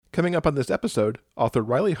Coming up on this episode, author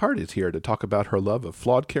Riley Hart is here to talk about her love of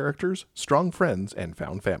flawed characters, strong friends, and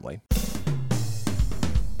found family.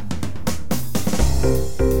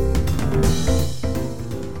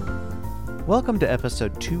 Welcome to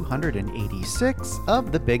episode 286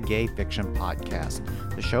 of the Big Gay Fiction Podcast,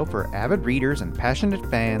 the show for avid readers and passionate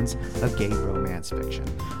fans of gay romance fiction.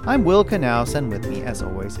 I'm Will Knaus, and with me, as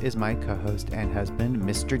always, is my co-host and husband,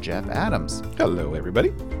 Mr. Jeff Adams. Hello,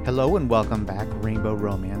 everybody. Hello, and welcome back, Rainbow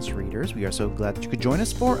Romance readers. We are so glad that you could join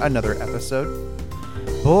us for another episode.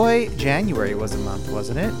 Boy, January was a month,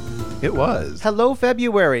 wasn't it? It was. Hello,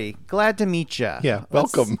 February. Glad to meet you. Yeah,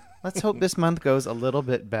 welcome. Let's hope this month goes a little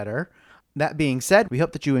bit better. That being said, we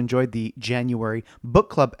hope that you enjoyed the January book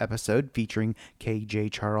club episode featuring K.J.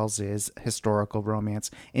 Charles's historical romance,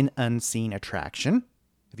 An Unseen Attraction.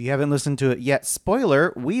 If you haven't listened to it yet,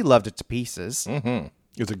 spoiler, we loved it to pieces.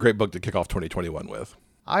 It's a great book to kick off 2021 with.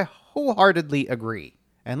 I wholeheartedly agree.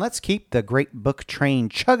 And let's keep the great book train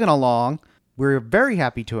chugging along. We're very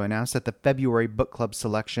happy to announce that the February book club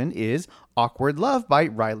selection is Awkward Love by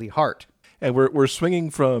Riley Hart. And we're swinging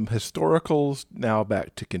from historicals now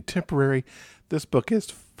back to contemporary. This book is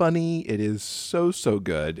funny. It is so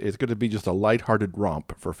good. It's going to be just a lighthearted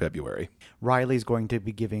romp for February. Riley's going to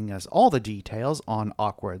be giving us all the details on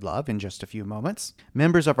Awkward Love in just a few moments.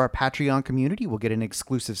 Members of our Patreon community will get an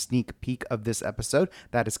exclusive sneak peek of this episode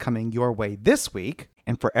that is coming your way this week.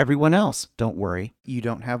 And for everyone else, don't worry. You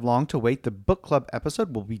don't have long to wait. The book club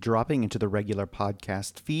episode will be dropping into the regular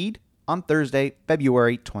podcast feed on Thursday,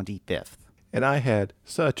 February 25th. And I had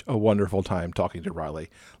such a wonderful time talking to Riley.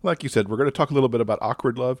 Like you said, we're going to talk a little bit about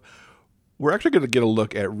Awkward Love. We're actually going to get a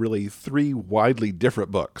look at really three widely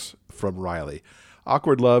different books from Riley.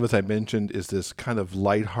 Awkward Love, as I mentioned, is this kind of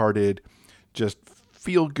lighthearted, just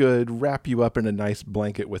feel good, wrap you up in a nice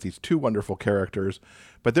blanket with these two wonderful characters.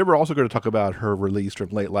 But then we're also going to talk about her release from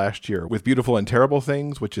late last year with Beautiful and Terrible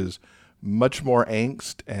Things, which is much more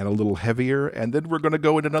angst and a little heavier. And then we're going to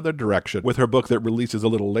go in another direction with her book that releases a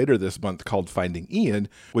little later this month called Finding Ian,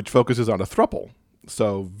 which focuses on a throuple.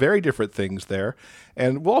 So very different things there.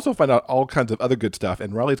 And we'll also find out all kinds of other good stuff.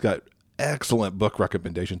 And Riley's got excellent book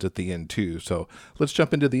recommendations at the end too. So let's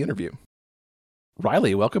jump into the interview.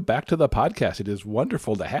 Riley, welcome back to the podcast. It is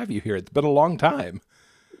wonderful to have you here. It's been a long time.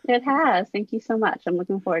 It has. Thank you so much. I'm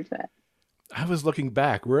looking forward to it. I was looking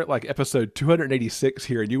back. We're at like episode 286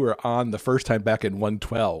 here, and you were on the first time back in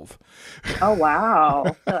 112. Oh, wow.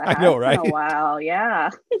 So I know, right? Oh, wow. Yeah.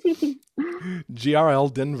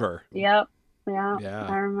 GRL Denver. Yep. Yeah.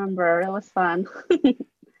 I remember. It was fun.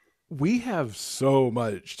 We have so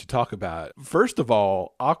much to talk about. First of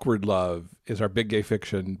all, Awkward Love is our Big Gay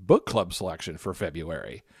Fiction book club selection for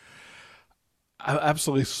February. I'm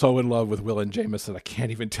absolutely so in love with Will and Jameson. I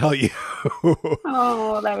can't even tell you.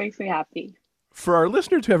 Oh, that makes me happy. For our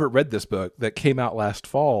listeners who haven't read this book that came out last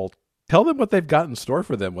fall, tell them what they've got in store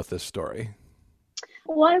for them with this story.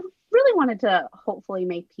 Well, I really wanted to hopefully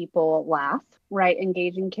make people laugh, right?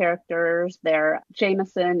 Engaging characters.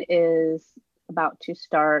 Jameson is about to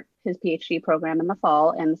start his PhD program in the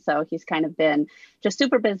fall. And so he's kind of been just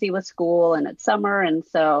super busy with school and it's summer. And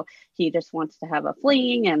so he just wants to have a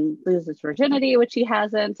fling and lose his virginity, which he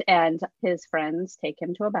hasn't. And his friends take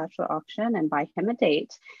him to a bachelor auction and buy him a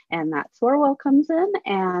date. And that's where Will comes in.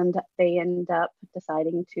 And they end up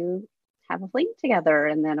deciding to have a fling together.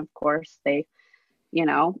 And then, of course,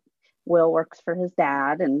 Will works for his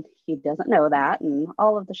dad and he doesn't know that. And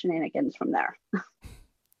all of the shenanigans from there.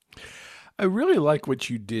 I really like what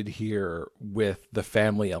you did here with the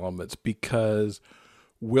family elements because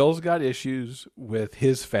Will's got issues with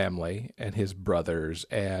his family and his brothers,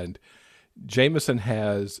 and Jameson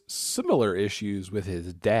has similar issues with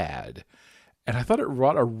his dad. And I thought it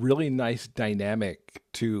brought a really nice dynamic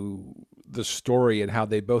to the story and how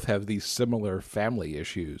they both have these similar family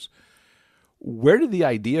issues. Where did the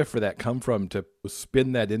idea for that come from to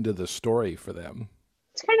spin that into the story for them?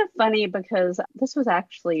 It's kind of funny because this was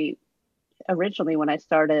actually originally when I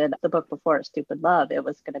started the book before Stupid Love, it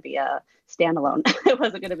was going to be a standalone. It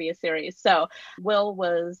wasn't going to be a series. So Will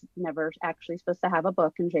was never actually supposed to have a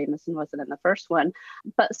book and Jameson wasn't in the first one.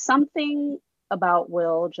 But something about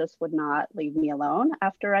Will just would not leave me alone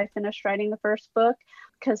after I finished writing the first book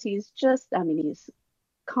because he's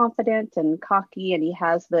confident and cocky and he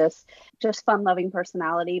has this just fun-loving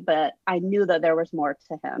personality, but I knew that there was more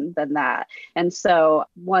to him than that. And so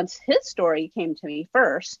once his story came to me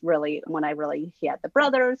first, really, he had the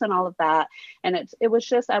brothers and all of that, and it was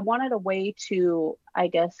just, I wanted a way to I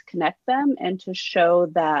guess, connect them and to show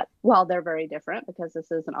that while they're very different, because this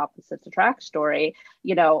is an opposites attract story,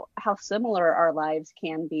 how similar our lives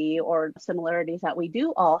can be, or similarities that we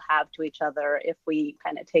do all have to each other if we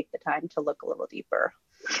kind of take the time to look a little deeper.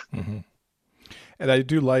 Mm-hmm. And I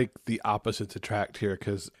do like the opposites attract here,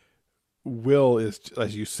 because Will is,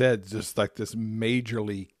 as you said, just like this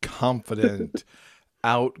majorly confident,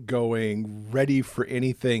 outgoing, ready for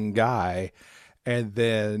anything guy. And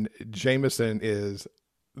then Jameson is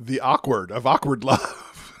the awkward of awkward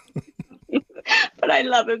love. But I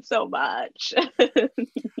love him so much.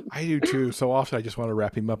 I do too. So often I just want to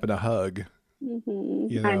wrap him up in a hug.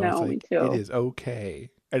 Mm-hmm. I know, me too. It is okay.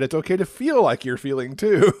 And it's okay to feel like you're feeling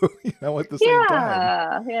too, at the same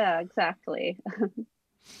time. Yeah, exactly.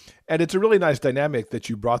 And it's a really nice dynamic that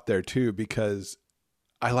you brought there too, because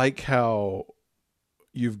I like how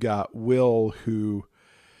you've got Will, who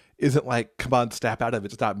isn't like, come on, snap out of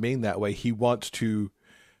it, stop being that way. He wants to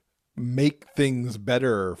make things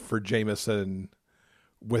better for Jameson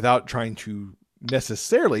without trying to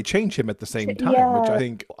necessarily change him at the same time, which I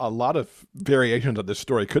think a lot of variations of this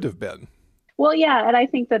story could have been. Well, yeah, and I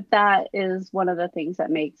think that is one of the things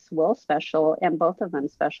that makes Will special, and both of them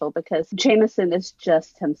special, because Jameson is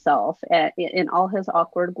just himself in all his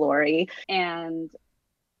awkward glory, and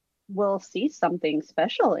Will see something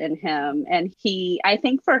special in him. And I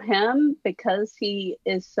think for him, because he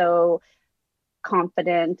is so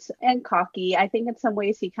confident and cocky, I think in some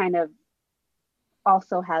ways he kind of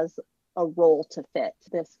also has a role to fit,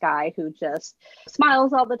 this guy who just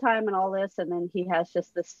smiles all the time and all this, and then he has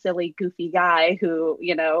just this silly goofy guy who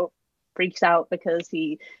freaks out because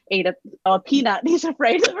he ate a peanut and he's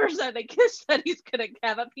afraid the person that kissed that he's gonna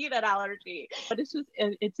have a peanut allergy. But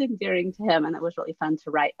it's endearing to him, and it was really fun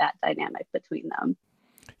to write that dynamic between them.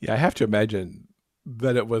 Yeah, I have to imagine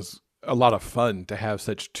that it was a lot of fun to have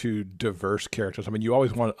such two diverse characters. I mean, you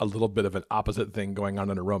always want a little bit of an opposite thing going on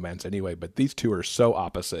in a romance anyway, but these two are so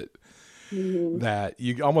opposite that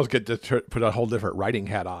you almost get to put a whole different writing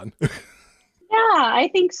hat on. Yeah, I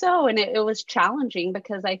think so. And it was challenging,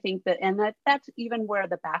 because I think that's even where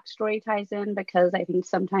the backstory ties in, because I think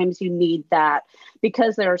sometimes you need that,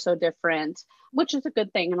 because they're so different, which is a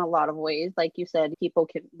good thing in a lot of ways. Like you said,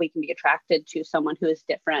 we can be attracted to someone who is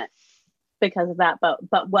different because of that, but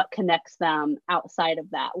what connects them outside of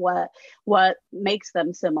that, what makes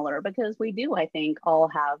them similar, because we do, I think, all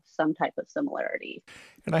have some type of similarity.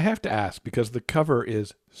 And I have to ask, because the cover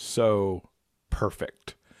is so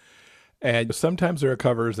perfect, and sometimes there are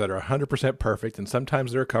covers that are 100% perfect, and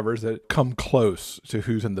sometimes there are covers that come close to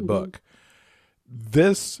who's in the book.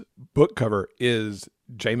 This book cover is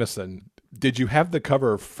Jameson. Did you have the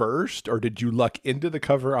cover first, or did you luck into the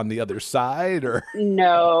cover on the other side? Or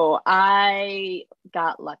no, I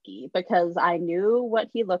got lucky, because I knew what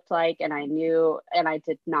he looked like, and I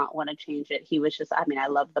did not want to change it. He was just, I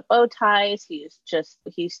love the bow ties. He's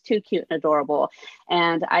too cute and adorable.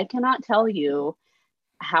 And I cannot tell you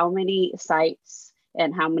how many sites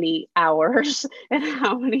and how many hours and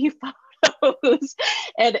how many photos.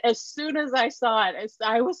 And as soon as I saw it,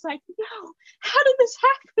 I was like, no, how did this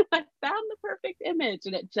happen? I found the perfect image,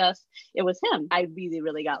 and it was him. I really,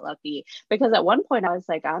 really got lucky, because at one point I was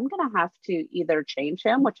like, I'm going to have to either change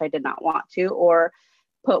him, which I did not want to, or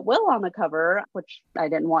put Will on the cover, which I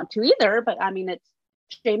didn't want to either. But it's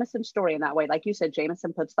Jameson's story in that way. Like you said,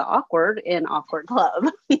 Jameson puts the awkward in awkward love.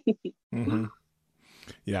 Mm-hmm.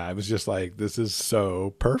 Yeah, I was just like, this is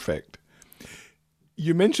so perfect.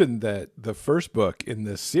 You mentioned that the first book in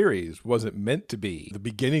this series wasn't meant to be the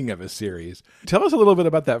beginning of a series. Tell us a little bit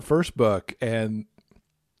about that first book and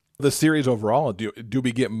the series overall. Do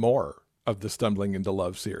we get more of the Stumbling into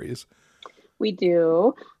Love series? We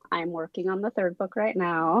do. I'm working on the third book right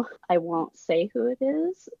now. I won't say who it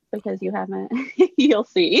is, because you'll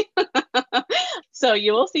see. So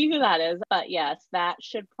you will see who that is. But yes, that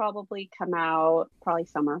should probably come out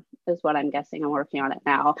summer is what I'm guessing. I'm working on it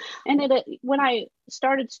now. And when I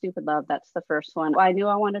started Stupid Love, that's the first one, I knew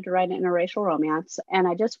I wanted to write an interracial romance, and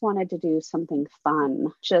I just wanted to do something fun,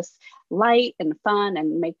 just light and fun,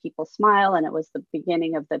 and make people smile. And it was the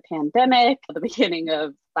beginning of the pandemic, the beginning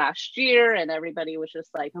of last year, and everybody was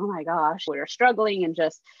just like, oh my gosh, we're struggling, and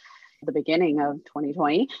just the beginning of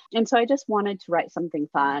 2020. And so I just wanted to write something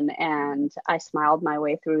fun, and I smiled my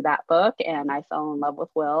way through that book, and I fell in love with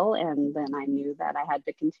Will, and then I knew that I had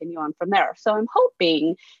to continue on from there. So I'm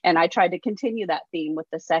hoping, and I tried to continue that theme with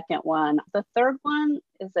the second one. The third one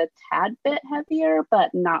is a tad bit heavier, but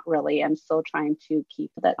not really. I'm still trying to keep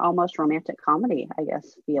that almost romantic comedy, I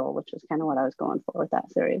guess, feel, which is kind of what I was going for with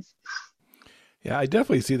that series. Yeah, I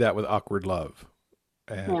definitely see that with Awkward Love.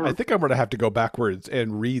 And I Yeah. think I'm going to have to go backwards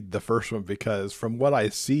and read the first one because from what I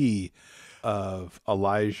see of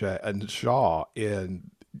Elijah and Shaw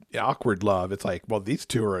in Awkward Love, it's like, well, these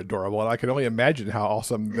two are adorable, and I can only imagine how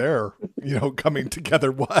awesome their, coming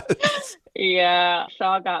together was. Yeah,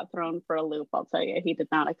 Shaw got thrown for a loop, I'll tell you. He did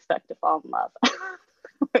not expect to fall in love.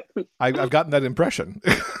 I've gotten that impression.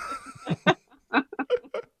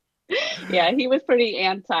 Yeah, he was pretty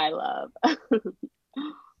anti-love.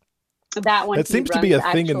 That one That he seems to be runs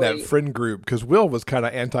a thing in that actually. friend group because Will was kind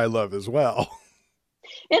of anti-love as well.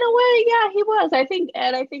 In a way, yeah, he was. I think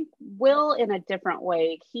Will in a different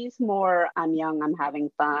way. He's more, I'm young, I'm having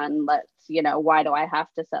fun. Why do I have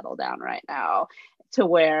to settle down right now? To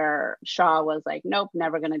where Shaw was like, nope,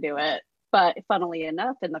 never gonna do it. But funnily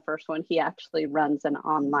enough, in the first one, he actually runs an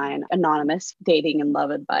online anonymous dating and love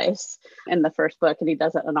advice in the first book, and he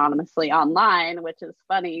does it anonymously online, which is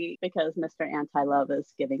funny because Mr. Anti-Love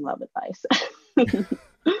is giving love advice.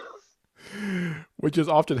 Which is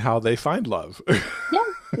often how they find love. Yeah,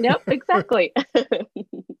 yep, exactly.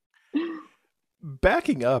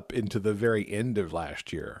 Backing up into the very end of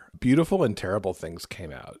last year, Beautiful and Terrible Things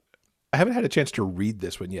came out. I haven't had a chance to read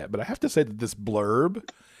this one yet, but I have to say that this blurb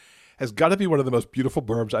has got to be one of the most beautiful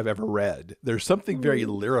blurbs I've ever read. There's something very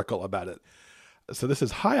lyrical about it. So this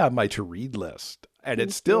is high on my to read list, and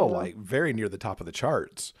it's still like very near the top of the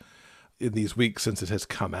charts in these weeks since it has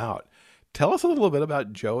come out. Tell us a little bit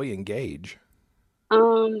about Joey and Gage.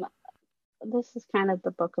 Um, this is kind of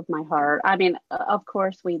the book of my heart. I mean, of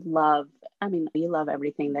course, we love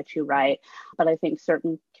everything that you write, but I think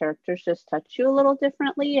certain characters just touch you a little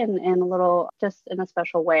differently and a little just in a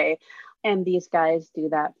special way. And these guys do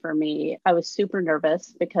that for me. I was super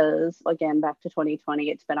nervous because, again, back to 2020,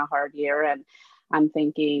 it's been a hard year. And I'm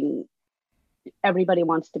thinking, everybody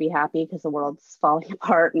wants to be happy because the world's falling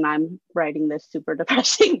apart, and I'm writing this super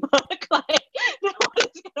depressing book. Like, no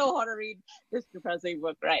one's gonna want to read this depressing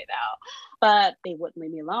book right now. But they wouldn't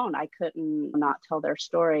leave me alone. I couldn't not tell their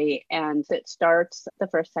story. And it starts the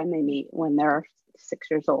first time they meet when they're 6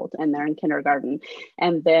 years old and they're in kindergarten.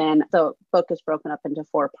 And then the book is broken up into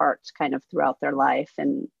 4 parts kind of throughout their life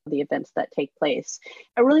and the events that take place.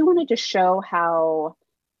 I really wanted to show how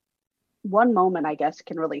one moment, I guess,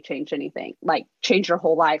 can really change anything, like change your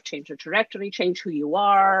whole life, change your trajectory, change who you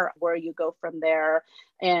are, where you go from there.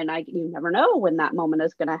 And you never know when that moment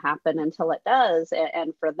is going to happen until it does.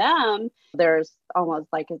 And for them, there's almost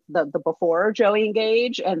like the before Joey and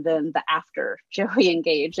Gage and then the after Joey and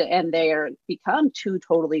Gage. And they are become 2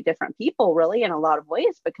 totally different people, really, in a lot of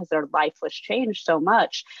ways, because their life was changed so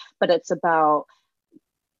much. But it's about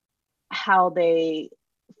how they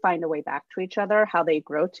find a way back to each other, how they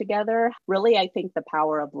grow together. Really, I think the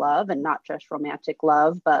power of love, and not just romantic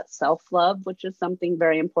love, but self-love, which is something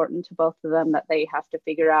very important to both of them that they have to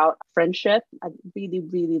figure out. Friendship. I really,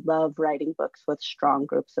 really love writing books with strong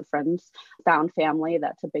groups of friends. Found family,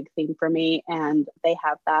 that's a big theme for me. And they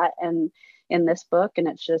have that. And in this book, and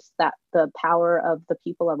it's just that the power of the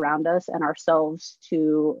people around us and ourselves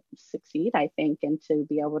to succeed, I think, and to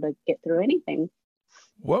be able to get through anything.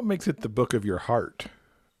 What makes it the book of your heart?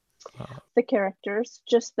 The characters,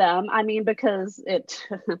 just them. I mean, because it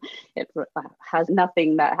it has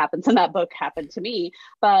nothing that happens in that book happened to me,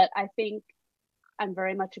 but I think I'm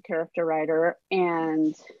very much a character writer.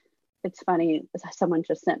 And it's funny, someone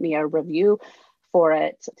just sent me a review for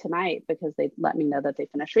it tonight because they let me know that they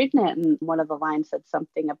finished reading it, and one of the lines said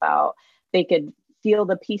something about they could feel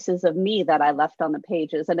the pieces of me that I left on the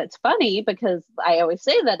pages. And it's funny because I always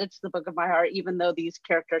say that it's the book of my heart, even though these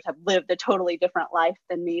characters have lived a totally different life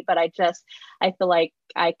than me. But I feel like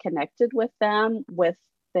I connected with them, with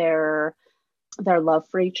their love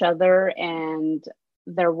for each other and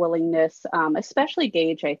their willingness, especially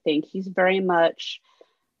Gage. I think he's very much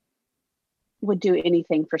would do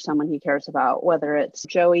anything for someone he cares about, whether it's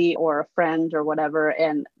Joey or a friend or whatever.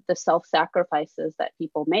 And the self-sacrifices that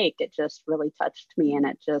people make, it just really touched me. And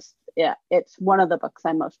it's one of the books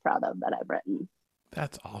I'm most proud of that I've written.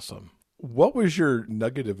 That's awesome. What was your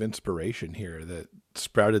nugget of inspiration here that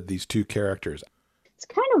sprouted these 2 characters? It's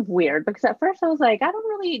kind of weird because at first I was like, I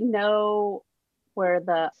don't really know where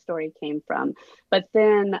the story came from. But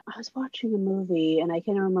then I was watching a movie and I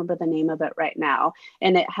can't remember the name of it right now.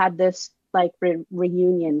 And it had this like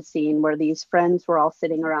reunion scene where these friends were all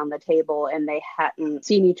sitting around the table and they hadn't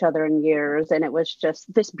seen each other in years. And it was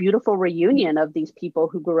just this beautiful reunion of these people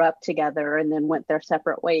who grew up together and then went their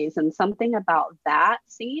separate ways. And something about that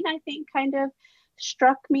scene, I think, kind of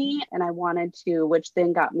struck me. And I wanted to, which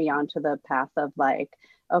then got me onto the path of like,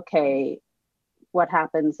 okay, what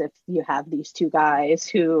happens if you have these 2 guys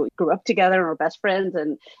who grew up together and were best friends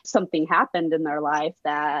and something happened in their life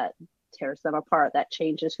that tears them apart, that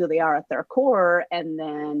changes who they are at their core, and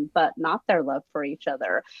then, but not their love for each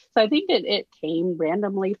other. So I think it came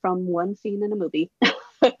randomly from one scene in a movie.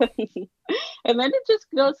 And then it just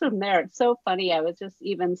goes from there. It's so funny. I was just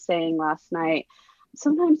even saying last night,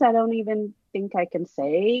 sometimes I don't even think I can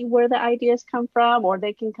say where the ideas come from, or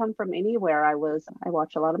they can come from anywhere. I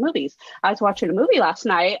watch a lot of movies. I was watching a movie last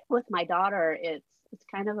night with my daughter. It's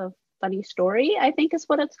kind of a funny story, I think is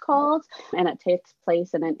what it's called, and it takes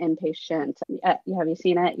place in an inpatient. Have you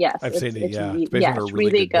seen it? Yes, I've seen it. Yeah, it's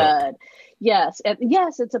really good. Yes,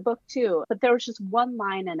 yes, it's a book too. But there was just one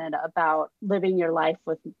line in it about living your life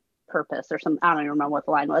with purpose or something. I don't even remember what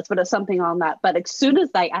the line was, but it's something on that. But as soon as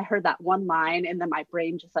I heard that one line, and then my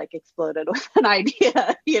brain just like exploded with an idea,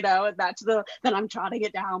 and then I'm jotting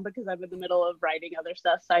it down because I'm in the middle of writing other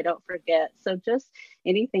stuff so I don't forget. So just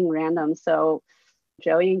anything random. So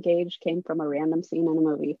Joey and Gage came from a random scene in a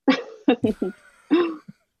movie.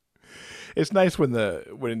 It's nice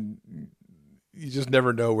when you just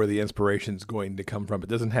never know where the inspiration is going to come from. It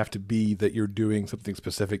doesn't have to be that you're doing something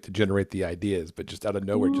specific to generate the ideas, but just out of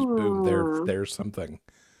nowhere, just boom, there's something.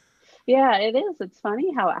 Yeah, it is. It's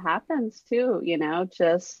funny how it happens too,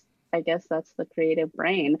 just, I guess that's the creative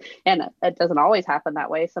brain. And it doesn't always happen that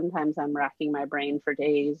way. Sometimes I'm racking my brain for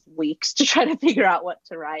days, weeks to try to figure out what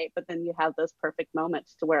to write. But then you have those perfect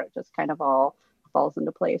moments to where it just kind of all falls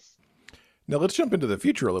into place. Now let's jump into the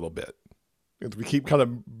future a little bit. We keep kind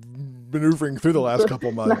of maneuvering through the last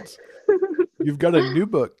couple months. You've got a new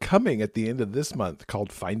book coming at the end of this month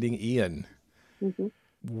called Finding Ian. Mm-hmm.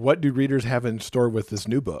 What do readers have in store with this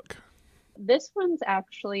new book? This one's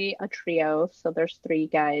actually a trio, so there's 3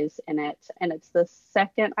 guys in it, and it's the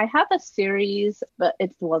second. I have a series, but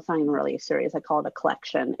it's not even really a series. I call it a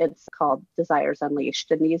collection. It's called Desires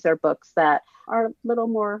Unleashed, and these are books that are a little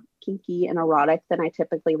more kinky and erotic than I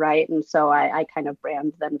typically write, and so I kind of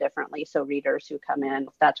brand them differently. So readers who come in,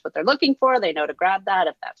 if that's what they're looking for, they know to grab that.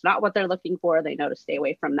 If that's not what they're looking for, they know to stay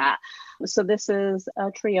away from that. So this is a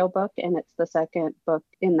trio book, and it's the second book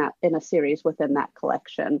in a series within that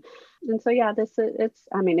collection. And so yeah,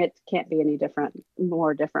 it can't be any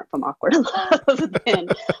more different from Awkward Love than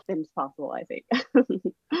it's possible, I think.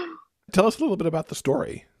 Tell us a little bit about the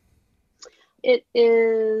story. It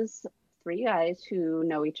is 3 guys who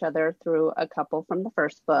know each other through a couple from the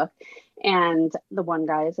first book. And the one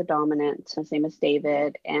guy is a dominant. His name is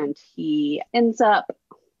David. And he ends up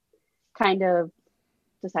kind of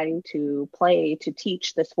deciding to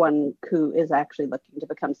teach this one who is actually looking to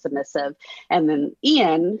become submissive. And then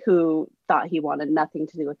Ian, who thought he wanted nothing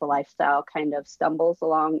to do with the lifestyle, kind of stumbles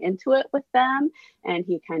along into it with them. And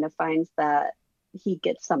he kind of finds that he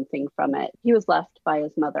gets something from it. He was left by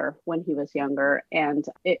his mother when he was younger, and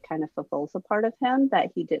it kind of fulfills a part of him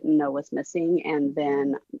that he didn't know was missing. And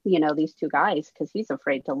then, these 2 guys, because he's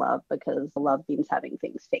afraid to love, because love means having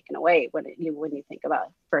things taken away. When you think about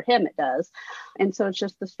it, for him, it does. And so it's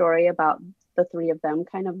just the story about the 3 of them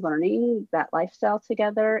kind of learning that lifestyle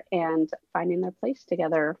together and finding their place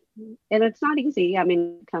together. And it's not easy. I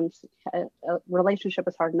mean, a relationship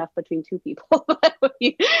is hard enough between 2 people.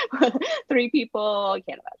 3 people, I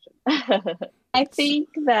can't imagine. I think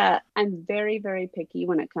that I'm very, very picky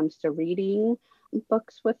when it comes to reading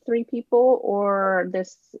books with 3 people, or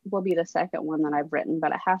this will be the second one that I've written,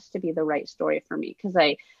 but it has to be the right story for me. Because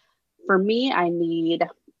I need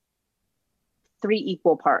 3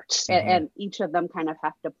 equal parts, mm-hmm. and each of them kind of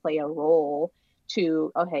have to play a role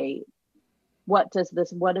to, okay, what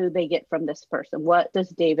do they get from this person? What does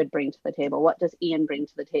David bring to the table? What does Ian bring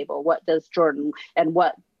to the table? What does Jordan, and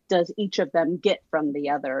what does each of them get from the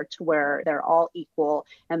other, to where they're all equal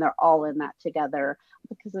and they're all in that together?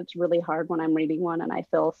 Because it's really hard when I'm reading one and I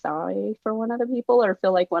feel sorry for one of the people, or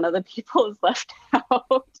feel like one of the people is left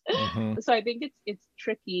out. Mm-hmm. So I think it's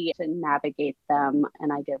tricky to navigate them,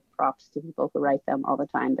 and I give props to people who write them all the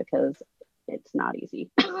time, because it's not easy.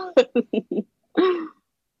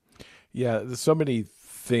 Yeah, there's so many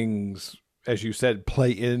things, as you said,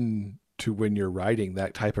 play in to when you're writing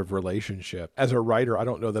that type of relationship. As a writer, I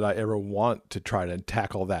don't know that I ever want to try to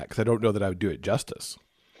tackle that, because I don't know that I would do it justice.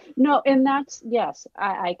 No, and yes,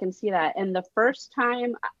 I can see that. And the first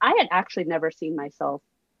time, I had actually never seen myself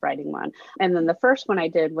writing one. And then the first one I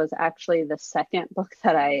did was actually the second book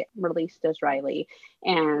that I released as Riley.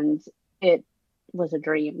 And it was a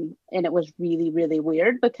dream. And it was really, really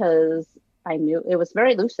weird, because I knew it was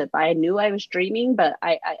very lucid. I knew I was dreaming, but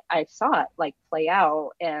I saw it like play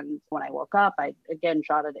out. And when I woke up, I again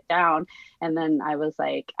jotted it down. And then I was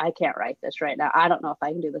like, I can't write this right now. I don't know if I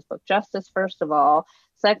can do this book justice, first of all.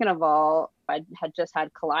 Second of all, I had just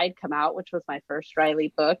had Collide come out, which was my first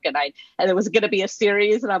Riley book. And it was going to be a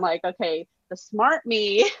series. And I'm like, okay, the smart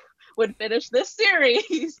me would finish this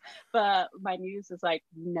series. But my muse is like,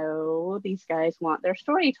 no, these guys want their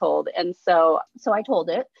story told. And so I told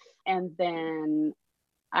it. And then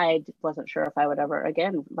I wasn't sure if I would ever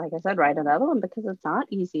again, like I said, write another one because it's not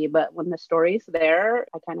easy. But when the story's there,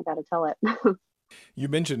 I kind of got to tell it. You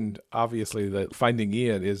mentioned, obviously, that Finding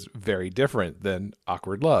Ian is very different than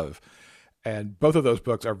Awkward Love. And both of those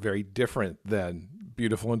books are very different than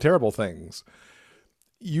Beautiful and Terrible Things.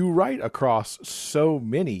 You write across so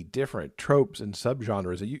many different tropes and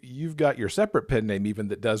subgenres. You've got your separate pen name even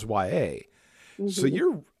that does YA. Mm-hmm. So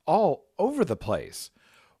you're all over the place.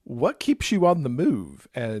 What keeps you on the move?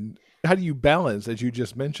 And how do you balance, as you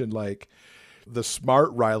just mentioned, like the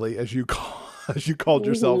smart Riley, as you called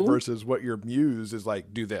yourself, versus what your muse is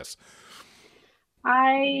like, do this?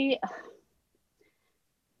 I'm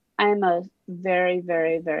a very,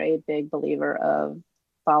 very, very big believer of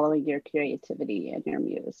following your creativity and your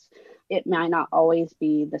muse. It might not always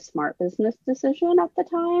be the smart business decision at the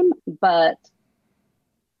time, but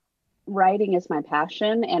writing is my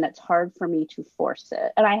passion and it's hard for me to force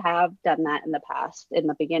it. And I have done that in the past, in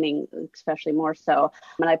the beginning, especially more so.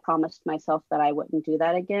 And I promised myself that I wouldn't do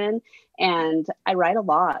that again. And I write a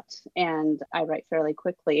lot and I write fairly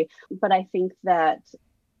quickly, but I think that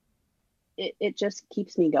it just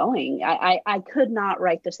keeps me going. I could not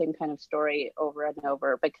write the same kind of story over and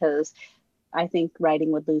over because I think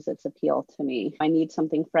writing would lose its appeal to me. I need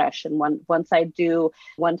something fresh. And once I do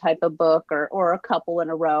one type of book or a couple in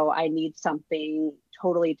a row, I need something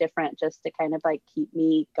totally different just to kind of like keep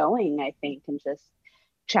me going, I think, and just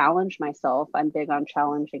challenge myself. I'm big on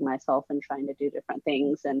challenging myself and trying to do different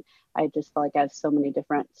things. And I just feel like I have so many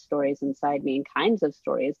different stories inside me and kinds of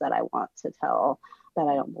stories that I want to tell that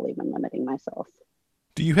I don't believe in limiting myself.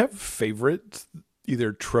 Do you have favorites,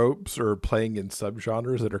 either tropes or playing in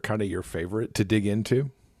subgenres that are kind of your favorite to dig into?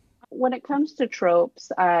 When it comes to tropes,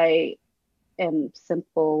 I am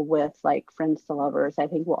simple with like friends to lovers. I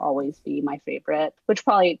think will always be my favorite, which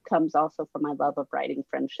probably comes also from my love of writing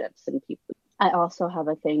friendships and people. I also have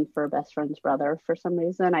a thing for best friend's brother for some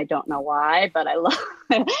reason. I don't know why, but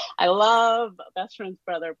I love best friend's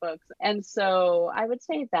brother books. And so I would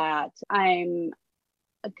say that I'm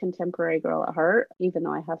a contemporary girl at heart, even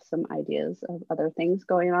though I have some ideas of other things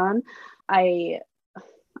going on. I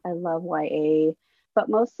love YA, but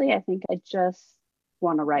mostly I think I just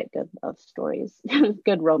want to write good love stories,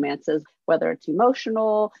 good romances, whether it's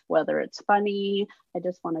emotional, whether it's funny. I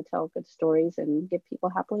just want to tell good stories and give people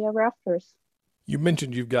happily ever afters. You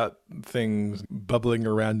mentioned you've got things bubbling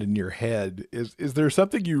around in your head. Is there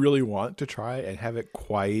something you really want to try and haven't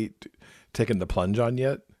quite taken the plunge on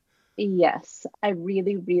yet? Yes, I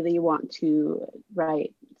really, really want to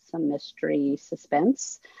write some mystery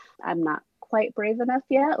suspense. I'm not quite brave enough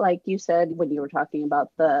yet. Like you said, when you were talking about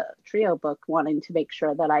the trio book, wanting to make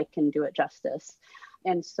sure that I can do it justice.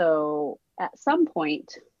 And so at some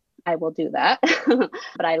point, I will do that.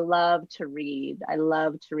 But I love to read. I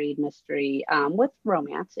love to read mystery with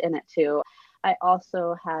romance in it too. I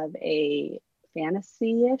also have a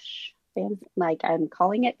fantasy-ish, like I'm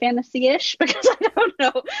calling it fantasy-ish because I don't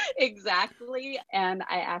know exactly. And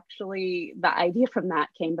the idea from that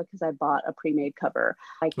came because I bought a pre-made cover.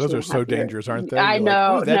 Those are so dangerous, aren't they? I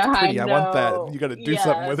know. Like, that's pretty. I want that. You got to do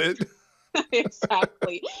something with it.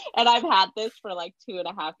 Exactly. And I've had this for like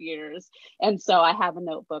 2.5 years. And so I have a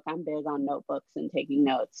notebook. I'm big on notebooks and taking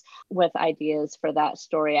notes with ideas for that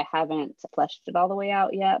story. I haven't fleshed it all the way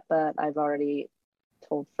out yet, but I've already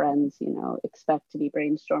told friends, expect to be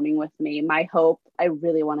brainstorming with me. My hope, I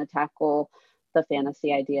really want to tackle the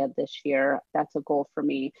fantasy idea this year. That's a goal for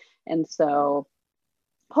me. And so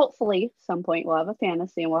hopefully some point we'll have a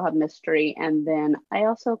fantasy and we'll have mystery. And then I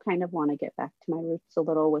also kind of want to get back to my roots a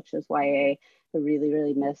little, which is YA. I really,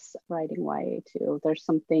 really miss writing YA too. There's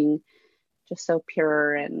something just so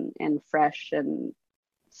pure and fresh and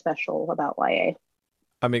special about YA.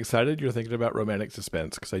 I'm excited you're thinking about romantic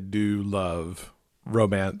suspense because I do love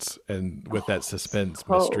romance and with that suspense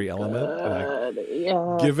mystery element.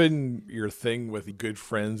 Yeah. Given your thing with good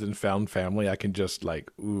friends and found family, I can just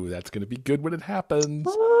that's going to be good when it happens.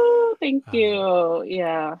 Oh, thank you.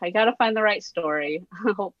 Yeah, I got to find the right story.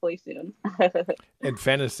 Hopefully soon. And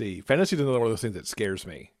fantasy is another one of those things that scares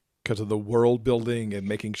me because of the world building and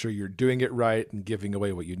making sure you're doing it right and giving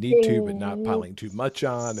away what you need to, but not piling too much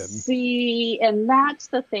on. And that's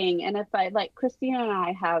the thing. And if Christina and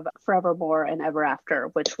I have Forevermore and Ever After,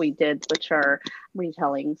 which we did, which are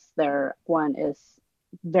retellings. One is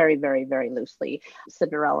very, very, very loosely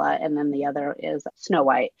Cinderella, and then the other is Snow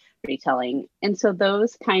White retelling. And so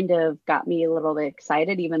those kind of got me a little bit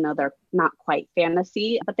excited, even though they're not quite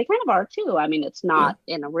fantasy, but they kind of are too. I mean, it's not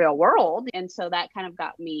in a real world. And so that kind of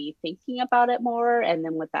got me thinking about it more. And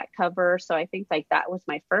then with that cover, so I think like that was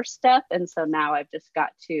my first step. And so now I've just got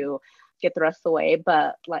to get the rest of the way.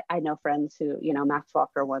 But like, I know friends who, Max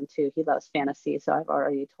Walker one too, he loves fantasy. So I've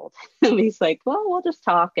already told him, he's like, well, we'll just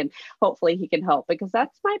talk and hopefully he can help, because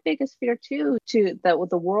that's my biggest fear too, with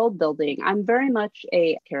the world building. I'm very much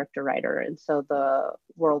a character writer. And so the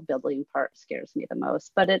world building part scares me the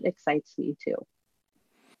most, but it excites me too.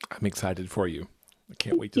 I'm excited for you. I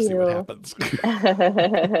can't wait to see what happens.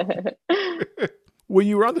 When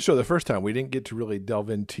you were on the show the first time, we didn't get to really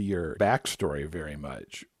delve into your backstory very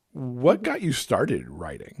much. What got you started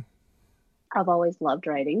writing? I've always loved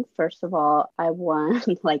writing. First of all, I won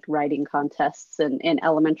like writing contests in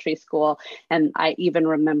elementary school. And I even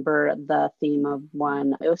remember the theme of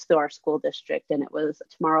one. It was through our school district, and it was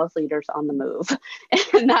Tomorrow's Leaders on the Move.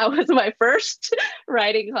 And that was my first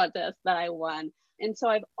writing contest that I won. And so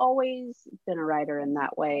I've always been a writer in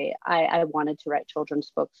that way. I wanted to write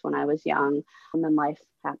children's books when I was young, and then life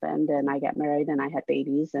happened and I got married and I had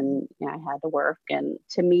babies and I had to work. And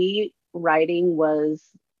to me, writing was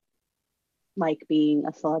like being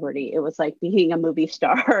a celebrity. It was like being a movie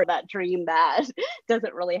star, that dream that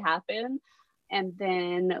doesn't really happen. And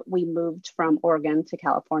then we moved from Oregon to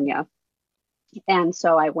California. And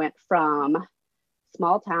so I went from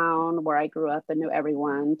small town where I grew up and knew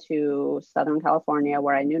everyone to Southern California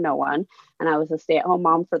where I knew no one. And I was a stay-at-home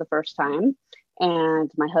mom for the first time. And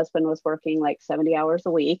my husband was working like 70 hours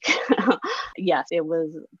a week. Yes, it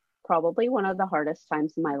was probably one of the hardest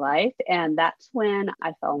times in my life. And that's when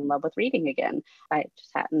I fell in love with reading again. I just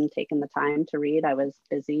hadn't taken the time to read. I was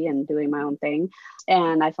busy and doing my own thing.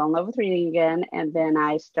 And I fell in love with reading again. And then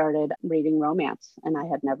I started reading romance. And I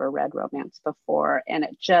had never read romance before. And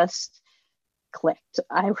it just clicked.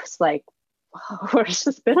 I was like, whoa, where's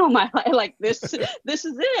this been all my life? Like this is it, this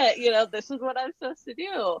is what I'm supposed to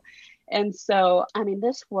do. And so, I mean,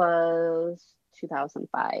 this was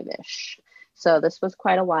 2005-ish. So this was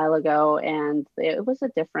quite a while ago, and it was a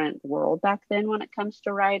different world back then when it comes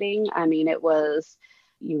to writing. I mean, it was,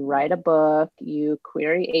 you write a book, you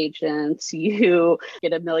query agents, you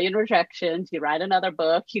get a million rejections, you write another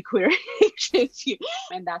book, you query agents,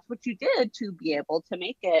 and that's what you did to be able to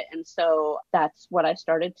make it. And so that's what I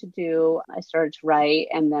started to do. I started to write,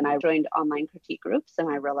 and then I joined online critique groups, and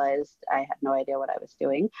I realized I had no idea what I was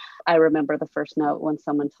doing. I remember the first note when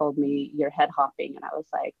someone told me you're head hopping, and I was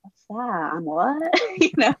like, what's that? I'm what?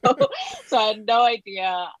 So I had no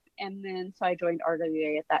idea. And then so I joined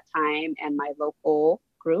RWA at that time, and my local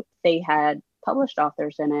group, they had published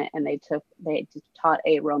authors in it, and they taught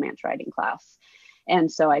a romance writing class.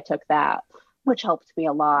 And so I took that, which helped me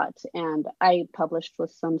a lot. And I published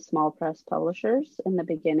with some small press publishers in the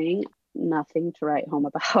beginning. Nothing to write home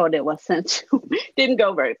about. It didn't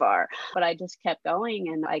go very far, but I just kept going,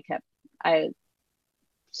 and I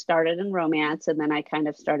started in romance, and then I kind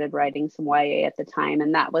of started writing some YA at the time.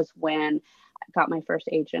 And that was when I got my first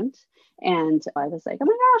agent, and I was like, oh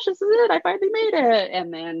my gosh, this is it. I finally made it.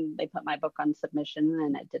 And then they put my book on submission,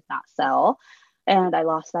 and it did not sell. And I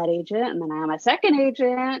lost that agent, and then I had my second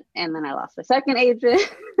agent, and then I lost my second agent.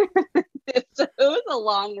 So it was a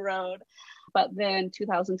long road. But then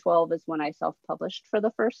 2012 is when I self-published for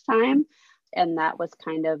the first time. And that was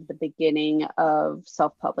kind of the beginning of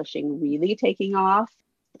self-publishing really taking off.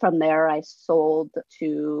 From there, I sold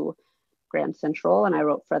to Grand Central, and I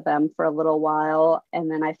wrote for them for a little while. And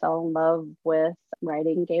then I fell in love with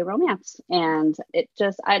writing gay romance. And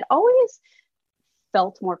I'd always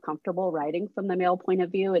felt more comfortable writing from the male point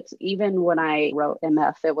of view. It's even when I wrote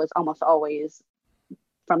MF, it was almost always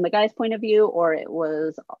from the guy's point of view, or it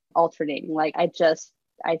was alternating. Like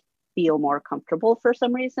I feel more comfortable for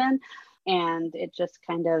some reason. And it just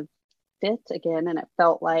kind of fit again, and it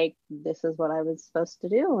felt like this is what I was supposed to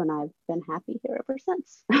do, and I've been happy here ever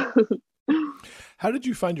since. How did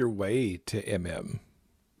you find your way to MM?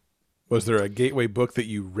 Was there a gateway book that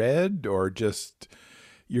you read, or just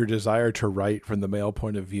your desire to write from the male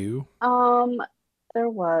point of view? There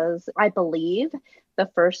was, I believe,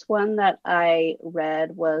 the first one that I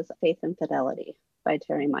read was Faith and Fidelity by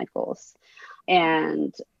Terry Michaels,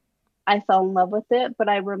 and I fell in love with it. But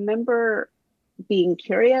I remember being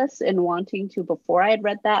curious and wanting to before I had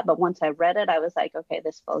read that. But once I read it, I was like, okay,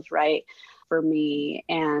 this feels right for me.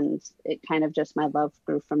 And it kind of just, my love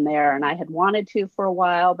grew from there. And I had wanted to for a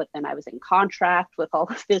while, but then I was in contract with all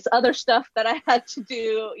of this other stuff that I had to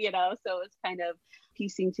do, so it was kind of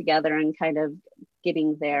piecing together and kind of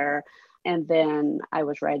getting there. And then I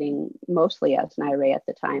was writing mostly as Naire at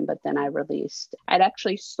the time, but then I'd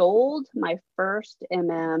actually sold my first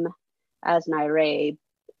MM as Naire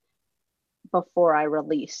before I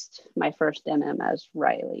released my first MM as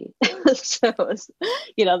Riley. So it was,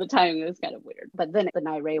 the timing was kind of weird. But then the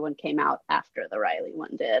Naire one came out after the Riley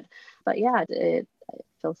one did. But yeah, it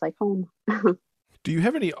feels like home. Do you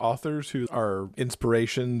have any authors who are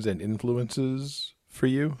inspirations and influences for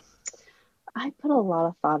you? I put a lot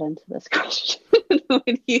of thought into this question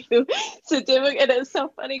when you said Devin, and it's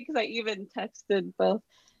so funny because I even texted both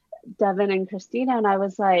Devin and Christina, and I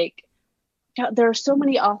was like, there are so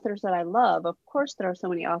many authors that I love. Of course, there are so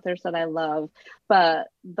many authors that I love, but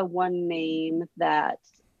the one name that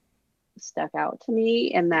stuck out to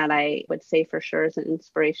me and that I would say for sure is an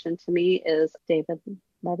inspiration to me is David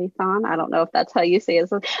Levithan. I don't know if that's how you say it.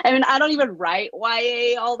 I mean, I don't even write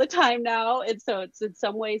YA all the time now. And so it's in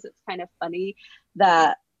some ways, it's kind of funny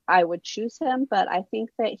that I would choose him, but I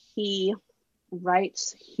think that he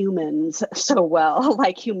writes humans so well,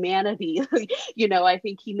 like humanity. I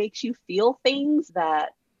think he makes you feel things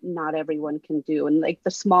that not everyone can do. And like the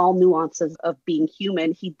small nuances of being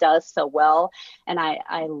human, he does so well. And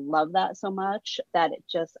I love that so much that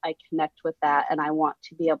I connect with that. And I want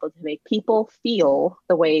to be able to make people feel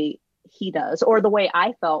the way he does, or the way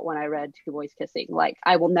I felt when I read Two Boys Kissing. Like,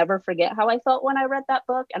 I will never forget how I felt when I read that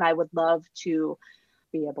book. And I would love to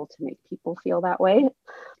be able to make people feel that way.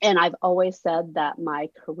 And I've always said that my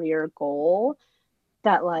career goal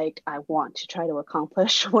that I want to try to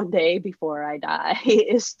accomplish one day before I die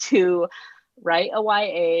is to write a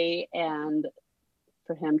YA and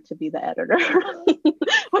for him to be the editor,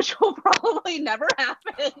 which will probably never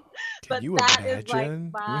happen. But that imagine? Is like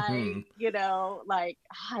my,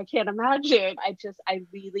 I can't imagine.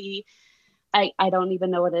 I don't even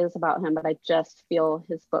know what it is about him, but I just feel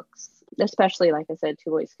his books, especially, like I said, Two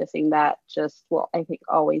Boys Kissing, that just will, I think,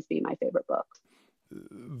 always be my favorite book.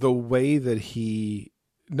 The way that he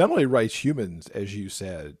not only writes humans, as you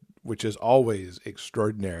said, which is always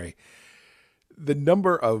extraordinary, the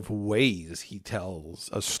number of ways he tells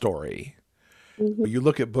a story. Mm-hmm. You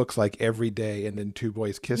look at books like Every Day and then Two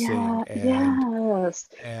Boys Kissing. Yes.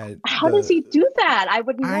 And how does he do that? I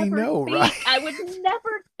would never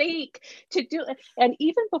think to do it. And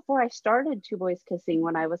even before I started Two Boys Kissing,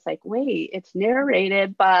 when I was like, wait, it's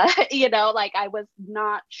narrated, but I was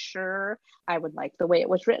not sure I would like the way it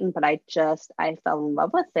was written, but I fell in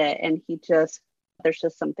love with it. And there's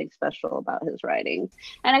just something special about his writing.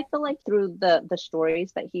 And I feel like through the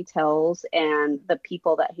stories that he tells and the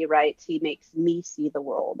people that he writes, he makes me see the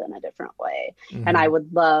world in a different way. Mm-hmm. And I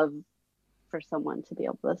would love for someone to be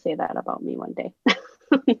able to say that about me one day.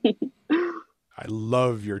 I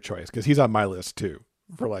love your choice because he's on my list too,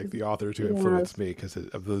 for the authors who influenced me because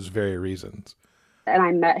of those very reasons. And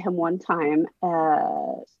I met him one time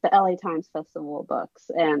at the LA Times Festival of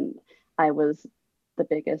Books, and I was the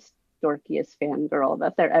biggest dorkiest fangirl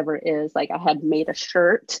that there ever is. I had made a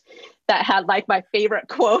shirt that had my favorite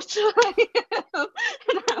quote. And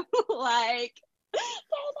I'm like,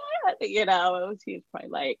 he's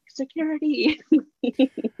probably security.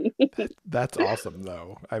 That's awesome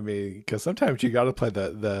though. I mean, because sometimes you got to play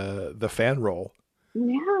the fan role.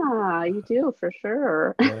 Yeah, you do for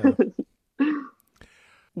sure. Yeah.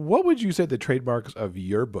 What would you say the trademarks of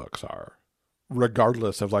your books are,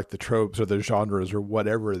 regardless of the tropes or the genres or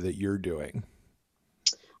whatever that you're doing?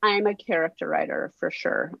 I'm a character writer for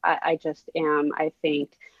sure. I just am. I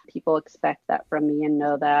think people expect that from me and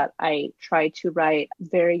know that. I try to write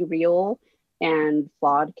very real and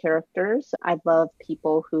flawed characters. I love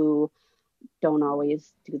people who don't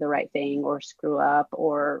always do the right thing or screw up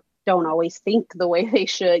or don't always think the way they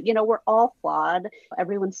should. We're all flawed.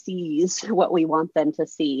 Everyone sees what we want them to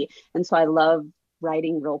see. And so I love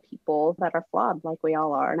writing real people that are flawed like we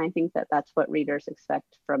all are. And I think that that's what readers expect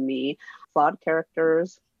from me. Flawed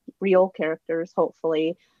characters, real characters,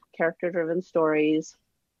 hopefully, character-driven stories.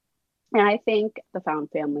 And I think the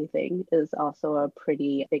found family thing is also a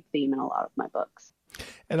pretty big theme in a lot of my books.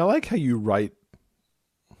 And I like how you write.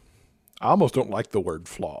 I almost don't like the word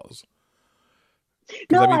flaws.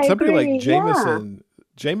 No, somebody agree. Like Jameson,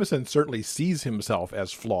 Jameson certainly sees himself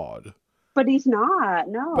as flawed. But he's not.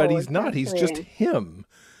 No. But he's not. He's just him.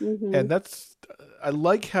 Mm-hmm. And I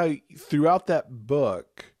like how throughout that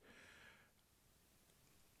book,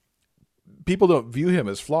 people don't view him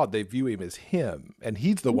as flawed. They view him as him. And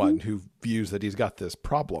he's the one who views that he's got this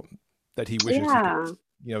problem that he wishes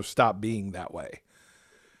he could, stop being that way.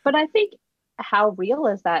 But I think how real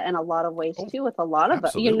is that in a lot of ways Oh, too, with a lot of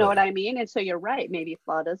it, you know what absolutely. I mean? And so you're right, maybe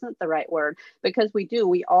flawed isn't the right word, because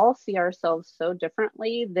we all see ourselves so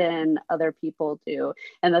differently than other people do.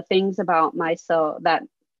 And the things about myself that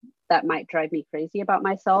might drive me crazy about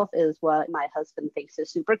myself is what my husband thinks is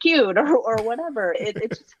super cute, or whatever.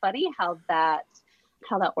 It's just funny how that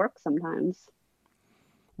works sometimes.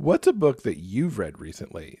 What's a book that you've read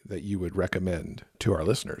recently that you would recommend to our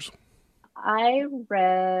listeners? I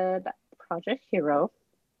read Project Hero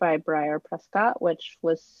by Briar Prescott, which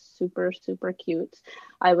was super, super cute.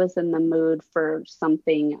 I was in the mood for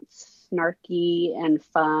something snarky and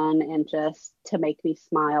fun and just to make me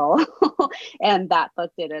smile. And that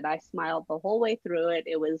book did it. I smiled the whole way through it.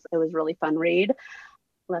 It was really fun read.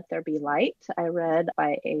 Let There Be Light, I read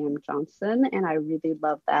by A.M. Johnson, and I really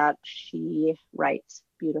love that. She writes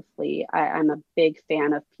beautifully. I'm a big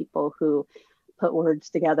fan of people who put words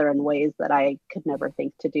together in ways that I could never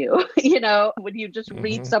think to do. When you just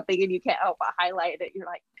read Hmm. something and you can't help but highlight it, you're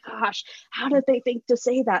like, gosh, how did they think to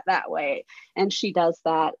say that way? And she does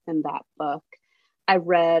that in that book. I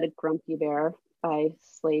read Grumpy Bear by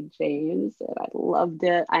Slade James, and I loved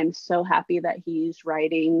it. I'm so happy that he's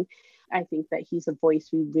writing. I think that he's a voice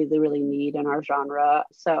we really, really need in our genre.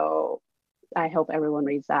 So I hope everyone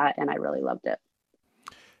reads that, and I really loved it.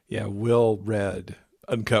 Yeah, Will read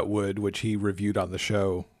Uncut Wood, which he reviewed on the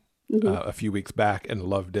show Mm-hmm. a few weeks back and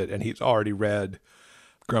loved it. And he's already read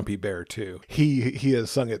Grumpy Bear too. He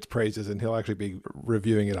has sung its praises, and he'll actually be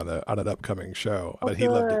reviewing it on an upcoming show. Oh, But he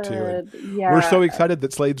loved it too, and good. we're Yeah. so excited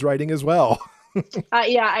that Slade's writing as well.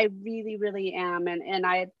 Yeah, I really, really am. And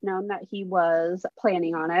I had known that he was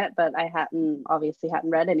planning on it, but I obviously hadn't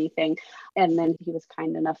read anything. And then he was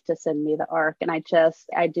kind enough to send me the arc. And I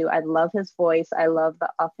love his voice. I love the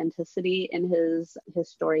authenticity in his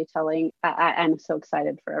storytelling. I'm so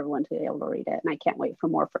excited for everyone to be able to read it. And I can't wait for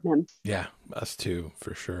more from him. Yeah, us too,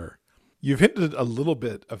 for sure. You've hinted a little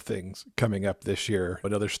bit of things coming up this year.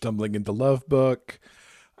 Another Stumbling into Love book,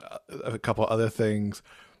 a couple other things.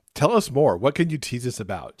 Tell us more. What can you tease us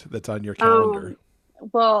about that's on your calendar? Um,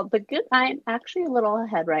 well, I'm actually a little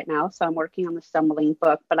ahead right now, so I'm working on the Stumbling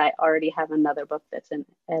book, but I already have another book that's in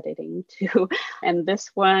editing too. And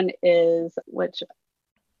this one is, which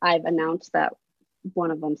I've announced that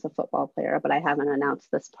one of them's a football player, but I haven't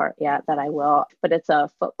announced this part yet that I will. But it's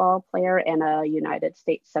a football player and a United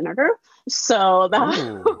States senator. So that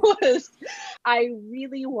Ooh. was, I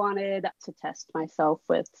really wanted to test myself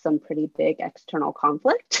with some pretty big external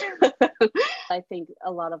conflict. I think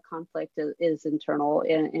a lot of conflict is internal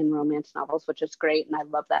in romance novels, which is great. And I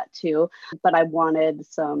love that too. But I wanted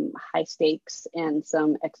some high stakes and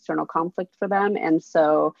some external conflict for them. And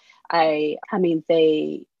so I mean,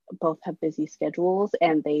 they both have busy schedules,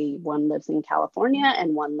 and one lives in California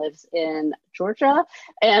and one lives in Georgia.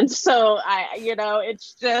 And so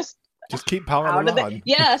it's just Just keep piling them on.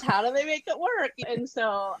 how do they make it work? And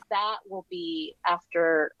so that will be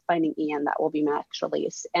after Finding Ian, that will be my next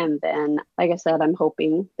release. And then, like I said, I'm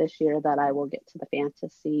hoping this year that I will get to the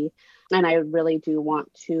fantasy. And I really do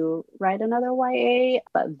want to write another YA,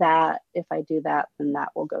 but that if I do that, then that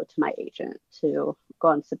will go to my agent to go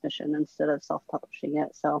on submission instead of self-publishing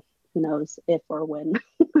it. So who knows if or when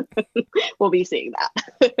we'll be seeing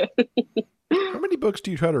that. How many books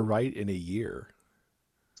do you try to write in a year?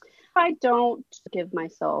 I don't give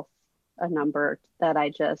myself a number that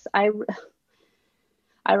I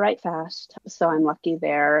write fast, so I'm lucky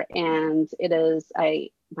there. And it is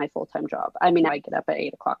my full-time job. I mean, I get up at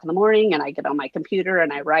 8 o'clock in the morning and I get on my computer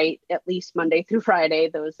and I write at least Monday through Friday.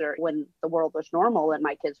 Those are when the world was normal and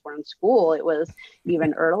my kids were in school. It was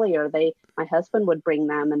even earlier. My husband would bring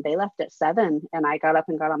them and they left at 7, and I got up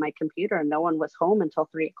and got on my computer and no one was home until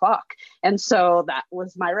 3 o'clock. And so that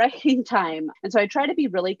was my writing time. And so I try to be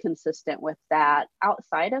really consistent with that.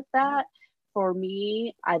 Outside of that, for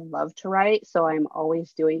me, I love to write, so I'm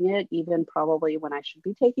always doing it, even probably when I should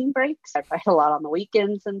be taking breaks. I write a lot on the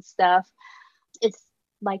weekends and stuff. It's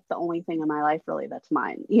like the only thing in my life really that's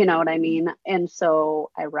mine. You know what I mean? And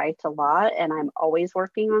so I write a lot and I'm always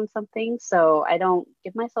working on something. So I don't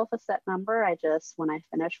give myself a set number. When I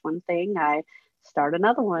finish one thing, I start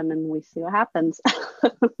another one and we see what happens.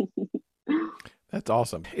 That's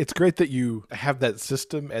awesome. It's great that you have that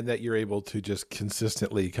system and that you're able to just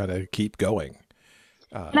consistently kind of keep going.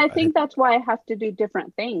 And I think that's why I have to do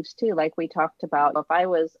different things too. Like we talked about, if I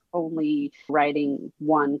was only writing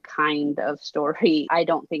one kind of story, I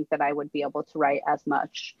don't think that I would be able to write as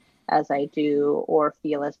much as I do or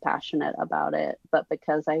feel as passionate about it. But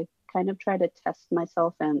because I kind of try to test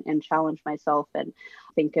myself and challenge myself and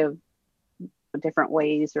think of different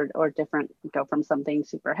ways or different, go from something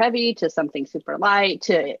super heavy to something super light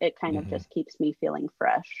to it kind of just keeps me feeling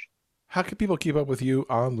fresh. How can people keep up with you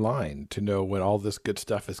online to know when all this good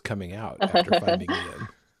stuff is coming out after finding you in?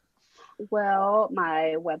 Well,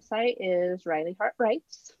 my website is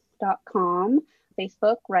RileyHartWrites.com.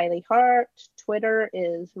 Facebook, Riley Hart. Twitter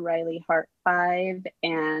is Riley Hart 5,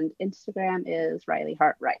 and Instagram is Riley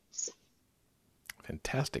Hart Writes.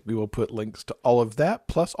 Fantastic. We will put links to all of that,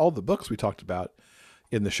 plus all the books we talked about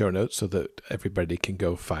in the show notes so that everybody can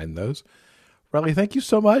go find those. Riley, thank you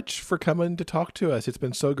so much for coming to talk to us. It's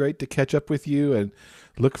been so great to catch up with you and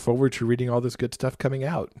look forward to reading all this good stuff coming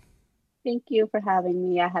out. Thank you for having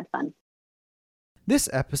me. I had fun. This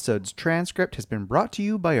episode's transcript has been brought to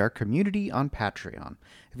you by our community on Patreon.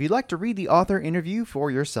 If you'd like to read the author interview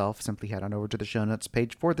for yourself, simply head on over to the show notes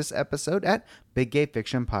page for this episode at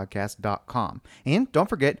biggayfictionpodcast.com. And don't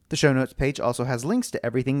forget, the show notes page also has links to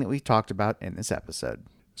everything that we've talked about in this episode.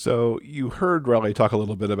 So you heard Riley talk a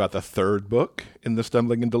little bit about the third book in the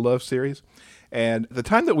Stumbling into Love series. And the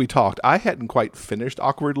time that we talked, I hadn't quite finished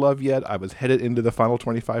Awkward Love yet. I was headed into the final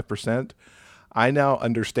 25%. I now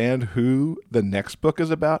understand who the next book is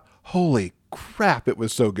about. Holy crap, it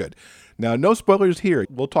was so good. Now, no spoilers here.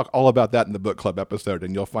 We'll talk all about that in the book club episode,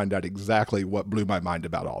 and you'll find out exactly what blew my mind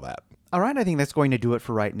about all that. All right, I think that's going to do it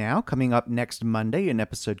for right now. Coming up next Monday in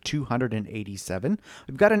episode 287,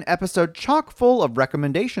 we've got an episode chock full of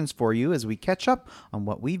recommendations for you as we catch up on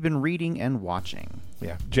what we've been reading and watching.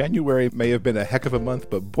 Yeah, January may have been a heck of a month,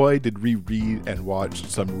 but boy, did we read and watch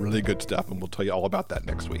some really good stuff, and we'll tell you all about that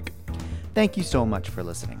next week. Thank you so much for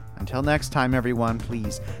listening. Until next time, everyone,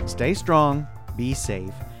 please stay strong, be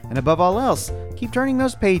safe, and above all else, keep turning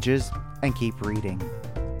those pages and keep reading.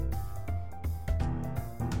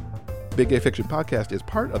 Big Gay Fiction Podcast is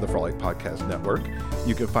part of the Frolic Podcast Network.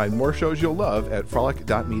 You can find more shows you'll love at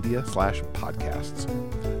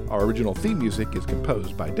frolic.media/podcasts. Our original theme music is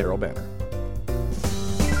composed by Daryl Banner.